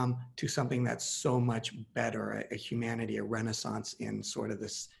 to something that's so much better, a humanity, a renaissance in sort of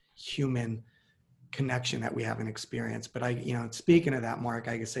this human connection that we haven't experienced. But I, you know, speaking of that, Mark,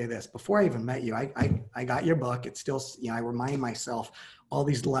 I can say this, before I even met you, I got your book. It's still, you know, I remind myself all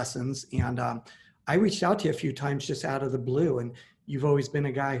these lessons, and I reached out to you a few times just out of the blue, and you've always been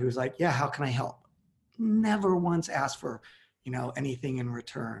a guy who's like, yeah, how can I help? Never once asked for, you know, anything in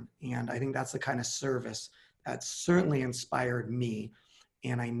return. And I think that's the kind of service that certainly inspired me.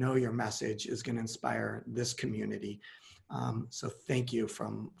 And I know your message is going to inspire this community. So thank you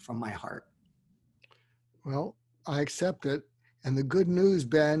from my heart. Well, I accept it. And the good news,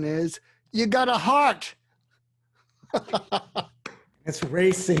 Ben, is you got a heart. It's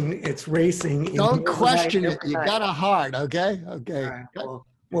racing. It's racing. Don't question it. You got a heart. Okay. Okay. All right.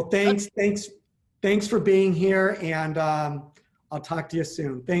 Well, thanks for being here. And I'll talk to you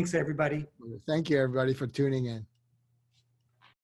soon. Thanks, everybody. Thank you, everybody, for tuning in.